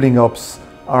 refueling ops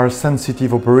are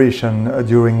sensitive operation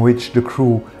during which the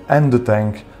crew and the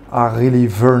tank are really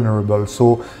vulnerable.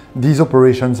 So these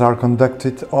operations are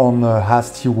conducted on a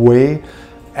hasty way,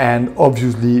 and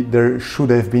obviously there should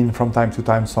have been from time to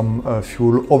time some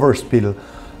fuel overspill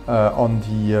on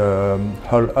the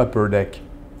hull upper deck.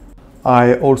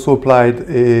 I also applied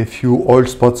a few oil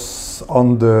spots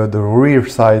on the rear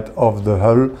side of the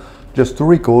hull, just to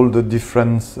recall the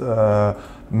different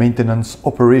maintenance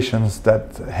operations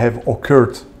that have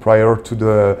occurred prior to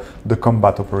the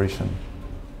combat operation.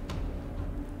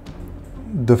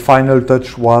 The final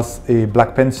touch was a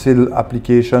black pencil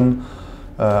application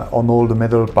on all the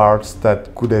metal parts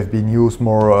that could have been used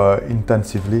more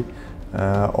intensively,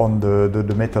 on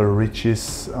the metal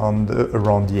ridges,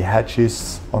 around the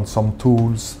hatches, on some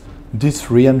tools. This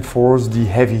reinforced the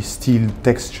heavy steel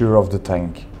texture of the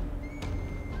tank.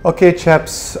 Okay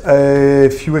chaps, a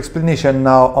few explanations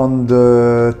now on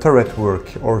the turret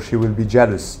work, or she will be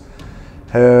jealous.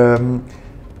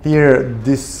 Here,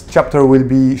 this chapter will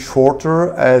be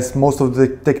shorter, as most of the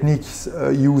techniques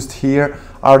used here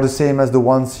are the same as the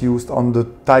ones used on the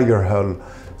Tiger hull.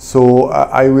 So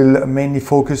I will mainly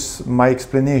focus my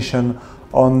explanation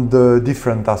on the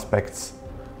different aspects.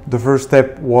 The first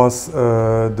step was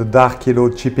the dark yellow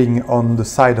chipping on the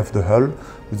side of the hull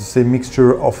with the same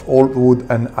mixture of old wood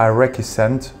and Iraqi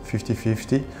sand,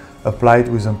 50-50, applied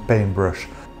with a paintbrush.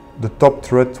 The top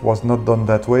turret was not done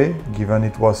that way, given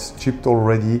it was chipped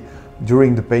already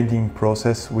during the painting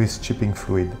process with chipping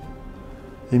fluid.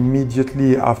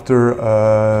 Immediately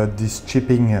after this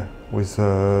chipping with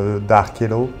dark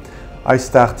yellow, I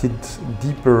started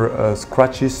deeper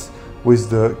scratches with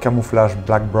the camouflage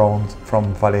black-brown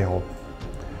from Valero.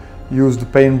 Use the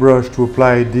paintbrush to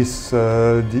apply these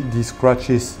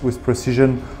scratches with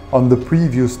precision on the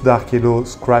previous dark yellow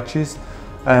scratches,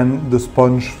 and the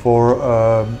sponge for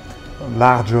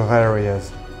larger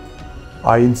areas.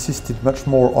 I insisted much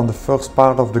more on the first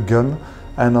part of the gun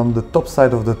and on the top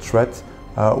side of the tread,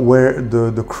 where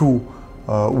the crew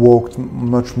walked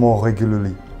much more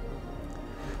regularly.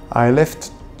 I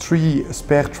left 3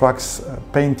 spare tracks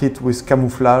painted with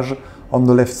camouflage on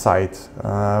the left side,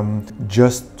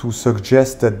 just to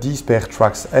suggest that these spare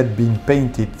tracks had been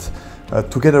painted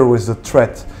together with the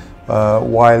tread,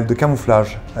 while the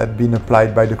camouflage had been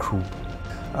applied by the crew.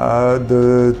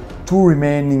 The 2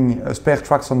 remaining spare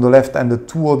tracks on the left and the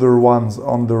 2 other ones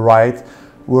on the right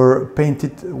were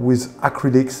painted with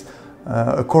acrylics,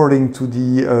 according to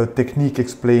the technique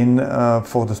explained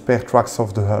for the spare tracks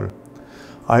of the hull.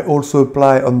 I also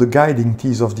apply on the guiding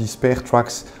tees of these spare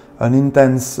tracks an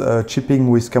intense chipping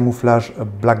with camouflage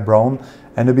black-brown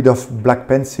and a bit of black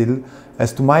pencil,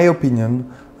 as to my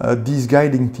opinion these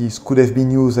guiding tees could have been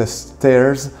used as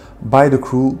stairs by the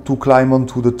crew to climb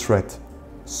onto the tread.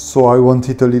 So I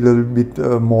wanted a little bit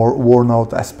more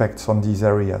worn-out aspects on these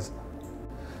areas.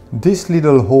 This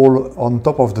little hole on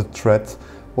top of the tread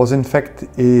was in fact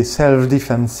a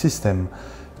self-defense system.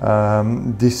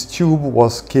 This tube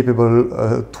was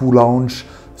capable to launch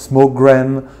smoke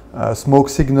grenade, smoke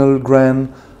signal grenade,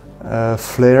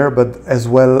 flare, but as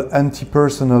well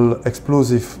anti-personnel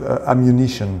explosive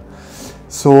ammunition.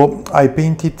 So I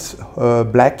painted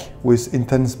black with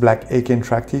intense black AK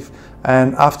Interactive,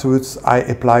 and afterwards I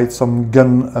applied some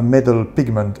gun metal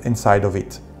pigment inside of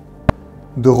it.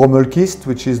 The Rommelkist,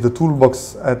 which is the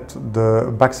toolbox at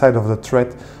the backside of the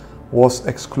tread, was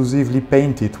exclusively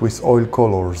painted with oil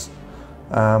colors.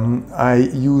 I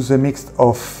use a mix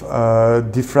of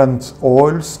different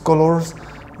oils colors,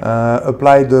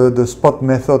 apply the spot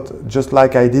method just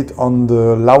like I did on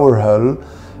the lower hull,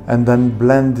 and then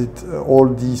blended all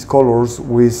these colors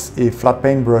with a flat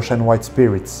paintbrush and white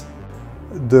spirits.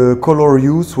 The color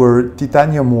used were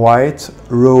titanium white,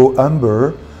 raw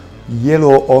umber,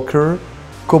 yellow ochre,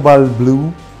 cobalt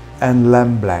blue and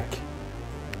lamp black.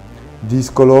 These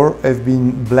colors have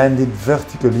been blended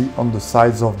vertically on the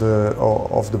sides of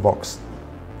the box.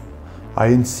 I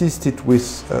insisted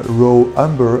with raw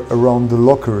umber around the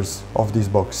lockers of this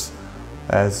box,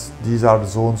 as these are the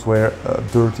zones where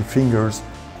dirty fingers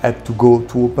had to go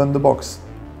to open the box.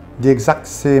 The exact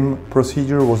same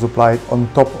procedure was applied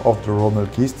on top of the raw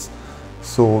milk yeasts,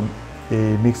 so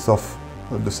a mix of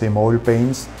the same oil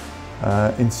paints,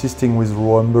 insisting with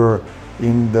raw umber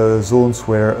in the zones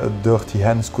where dirty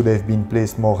hands could have been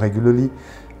placed more regularly,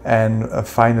 and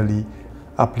finally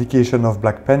application of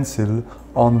black pencil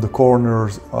on the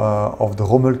corners of the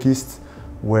raw milk yeast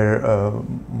where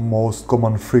most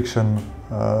common friction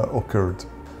occurred.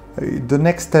 The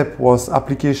next step was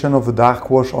application of a dark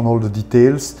wash on all the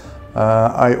details.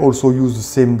 I also used the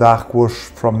same dark wash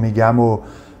from Megamo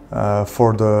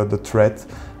for the thread.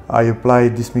 I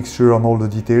applied this mixture on all the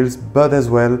details, but as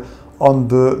well on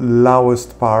the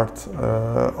lowest part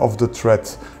of the thread.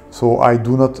 So I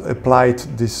do not apply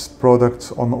this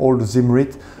product on all the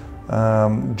Zimrit,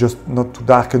 just not to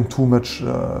darken too much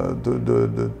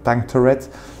the tank turret.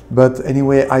 But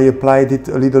anyway, I applied it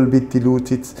a little bit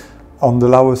diluted on the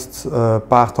lowest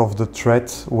part of the thread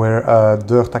where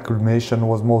dirt accumulation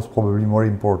was most probably more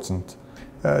important.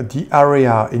 The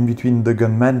area in between the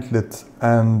gun mantlet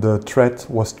and the thread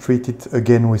was treated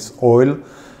again with oil.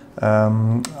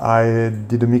 I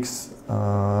did a mix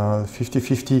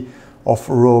 50-50 of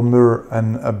raw umber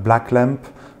and a black lamp.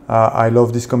 I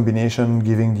love this combination,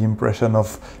 giving the impression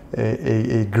of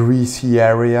a greasy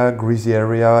area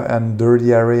and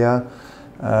dirty area.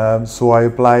 So I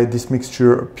applied this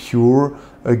mixture pure,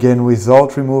 again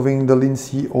without removing the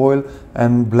linseed oil,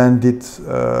 and blend it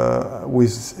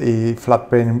with a flat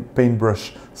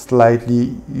paintbrush,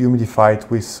 slightly humidified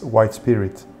with white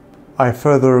spirit. I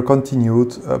further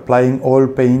continued applying oil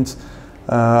paint.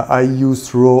 I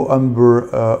used raw umber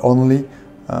only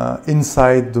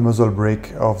inside the muzzle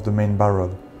brake of the main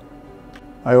barrel.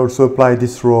 I also applied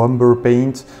this raw umber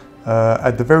paint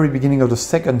at the very beginning of the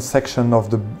second section of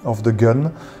the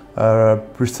gun,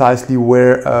 precisely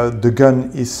where the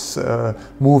gun is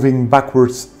moving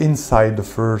backwards inside the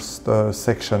first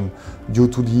section due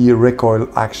to the recoil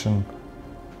action.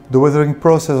 The weathering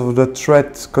process of the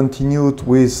thread continued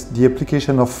with the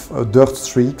application of dirt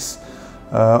streaks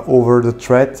over the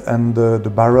thread and the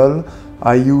barrel.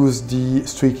 I used the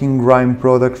streaking grime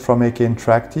product from AK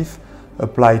Interactive,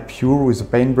 applied pure with a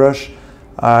paintbrush.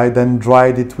 I then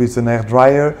dried it with an air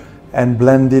dryer and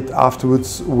blended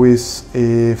afterwards with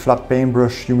a flat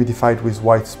paintbrush humidified with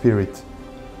white spirit.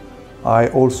 I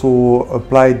also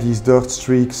applied these dirt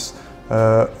streaks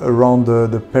around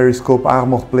the periscope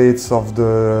armor plates of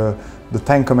the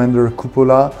tank commander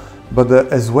cupola, but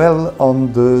as well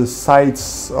on the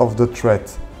sides of the thread.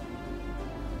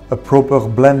 A proper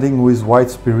blending with white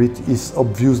spirit is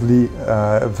obviously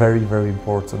very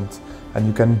important, and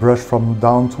you can brush from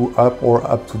down to up or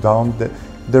up to down.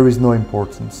 There is no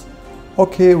importance.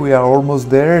 Okay, we are almost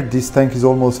there. This tank is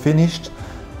almost finished.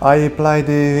 I applied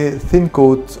a thin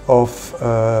coat of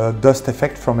dust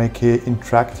effect from AK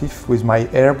Interactive with my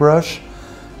airbrush,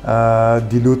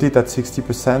 diluted at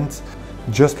 60%,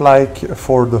 just like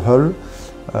for the hull.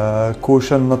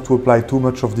 Caution not to apply too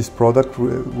much of this product,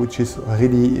 which is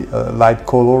really light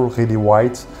color, really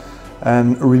white,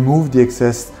 and remove the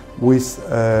excess with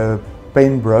a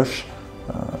paintbrush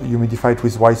humidified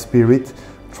with white spirit,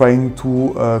 trying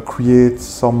to create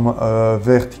some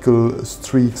vertical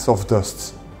streaks of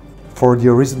dust. For the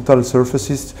horizontal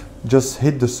surfaces, just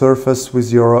hit the surface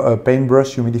with your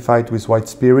paintbrush humidified with white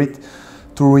spirit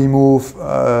to remove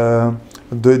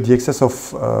the excess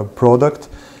of product,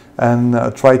 and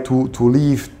try to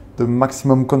leave the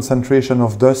maximum concentration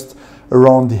of dust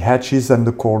around the hatches and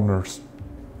the corners.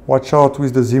 Watch out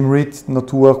with the Zimrit not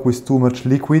to work with too much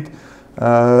liquid,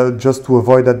 just to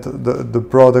avoid that the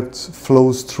product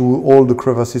flows through all the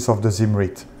crevices of the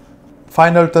Zimrit.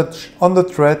 Final touch on the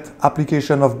thread,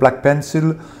 application of black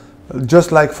pencil.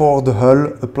 Just like for the hull,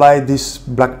 apply this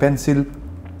black pencil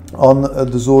on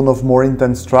the zone of more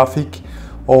intense traffic,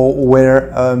 or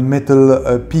where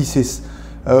metal pieces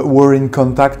were in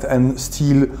contact and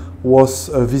steel was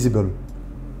visible.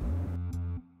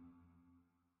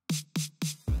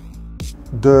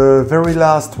 The very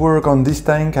last work on this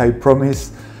tank, I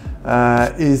promise,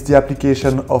 is the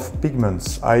application of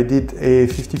pigments. I did a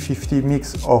 50-50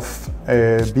 mix of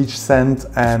beach sand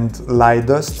and lye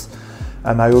dust,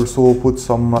 and I also put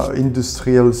some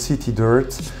industrial city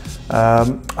dirt.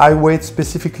 I wait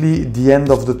specifically the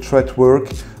end of the thread work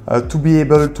to be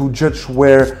able to judge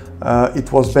where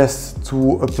it was best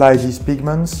to apply these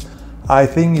pigments. I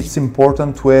think it's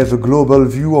important to have a global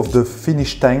view of the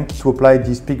finished tank to apply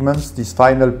these pigments, these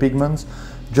final pigments,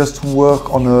 just to work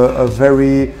on a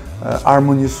very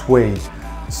harmonious way.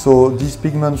 So these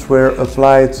pigments were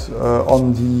applied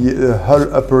on the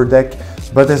hull upper deck,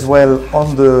 but as well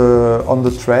on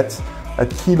the tread at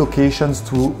key locations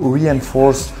to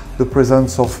reinforce the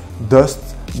presence of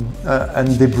dust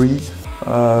and debris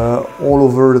all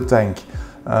over the tank.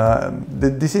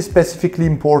 This is specifically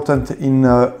important in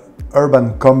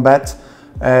urban combat,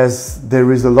 as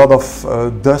there is a lot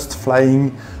of dust flying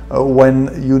when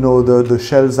the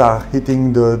shells are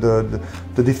hitting the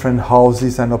different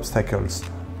houses and obstacles.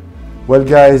 Well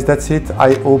guys, that's it.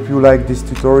 I hope you like this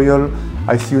tutorial.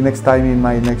 I see you next time in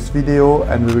my next video,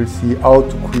 and we will see how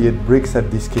to create bricks at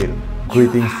this scale.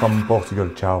 Greetings from Portugal.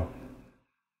 Ciao.